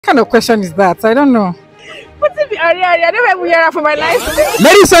What kind of question is that? I don't know. What's it? I never even hear that for my life.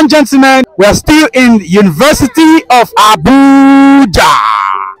 Ladies and gentlemen, we are still in University of Abuja.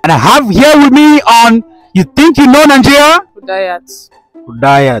 And I have here with me on You Think You Know Nigeria?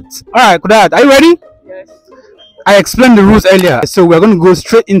 Kudayat. Alright, Kudayat, are you ready? Yes. I explained the rules earlier, so we're going to go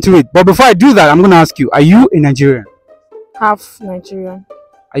straight into it. But before I do that, I'm going to ask you, are you a Nigerian? Half Nigerian.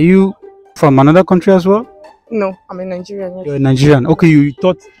 Are you from another country as well? No, I'm a Nigerian. Yes. You're a Nigerian. Okay, you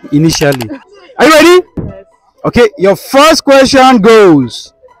thought initially. Are you ready? Yes. Okay, your first question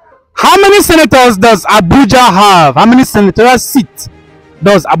goes, how many senators does Abuja have? How many senatorial seats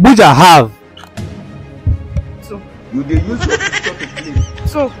does Abuja have? Two. You dey use your picture to play.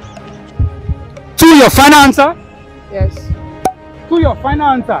 Two. To your final answer? Yes. To your final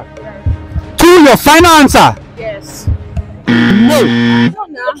answer? Yes. To your final answer? Yes. No.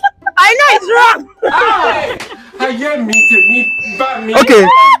 I know it's wrong. Okay,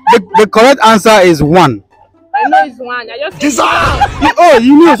 the correct answer is 1. I know it's one. I just. Oh,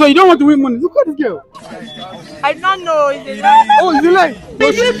 you knew, so you don't want to win money. Look at this girl. I don't know. It's a lie. Oh, you like?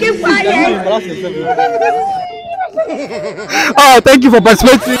 Did you keep quiet? Oh, thank you for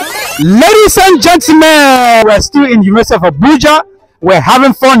participating. Ladies and gentlemen, we're still in the University of Abuja. We're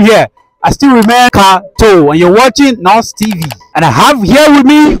having fun here. I still remain Kator, and you're watching NOSTV. And I have here with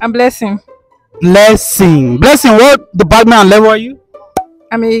me I'm Blessing. Blessing. Blessing, what department and level are you?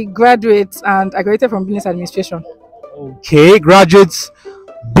 I'm a graduate and I graduated from business administration. Okay, graduates,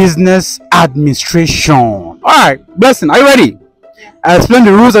 business administration. All right, Blessing, are you ready? I explained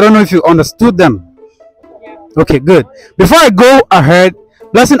the rules. I don't know if you understood them. Okay, good. Before I go ahead,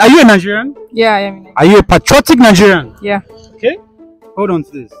 Blessing, are you a Nigerian? Yeah, I am. Are you a patriotic Nigerian? Yeah. Okay, hold on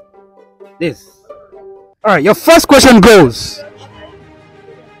to this. All right, your first question goes,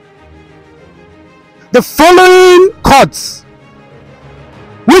 the following courts,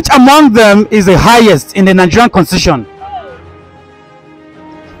 which among them is the highest in the Nigerian constitution?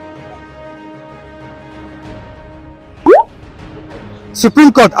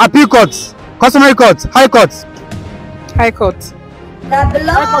 Supreme Court, Appeal Court, Customary Court, High Court. High Court. High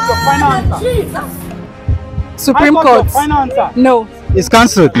Court, your final answer. Supreme High Court. your final answer. No. It's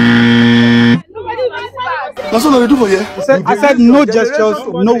cancelled. That's what I do for you. I said no gestures,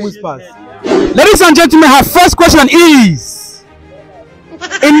 no whispers. Ladies and gentlemen, her first question is,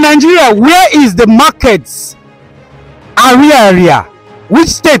 in Nigeria, where is the market's area? Which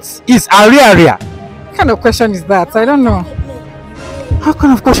state is area? What kind of question is that? I don't know. How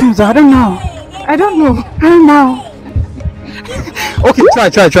kind of question is that? I don't know. I don't know. I don't know. Okay,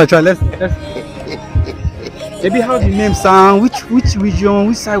 try. Let's. Maybe how the name sound? Which region?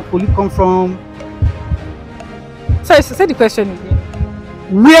 Which side will you come from? Sorry, say the question again.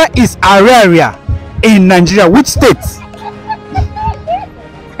 Where is area in Nigeria? Which state?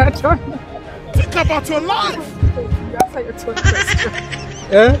 I don't know. Think about your life. You answer your own question.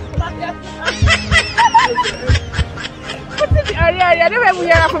 Eh? What's it? I never even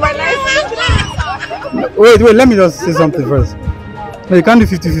hear that for my life. Wait, let me just say something first. No, you can't do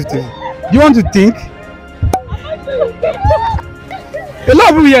 50-50. Do you want to think? A lot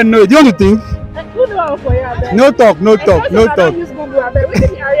of people here know. Do you want to think? No talk.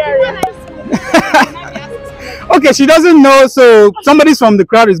 Okay, she doesn't know, so somebody from the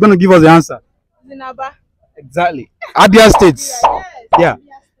crowd is going to give us the answer. Zinaba. Exactly. Abia States. Yeah.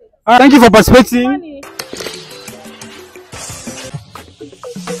 Thank you for participating.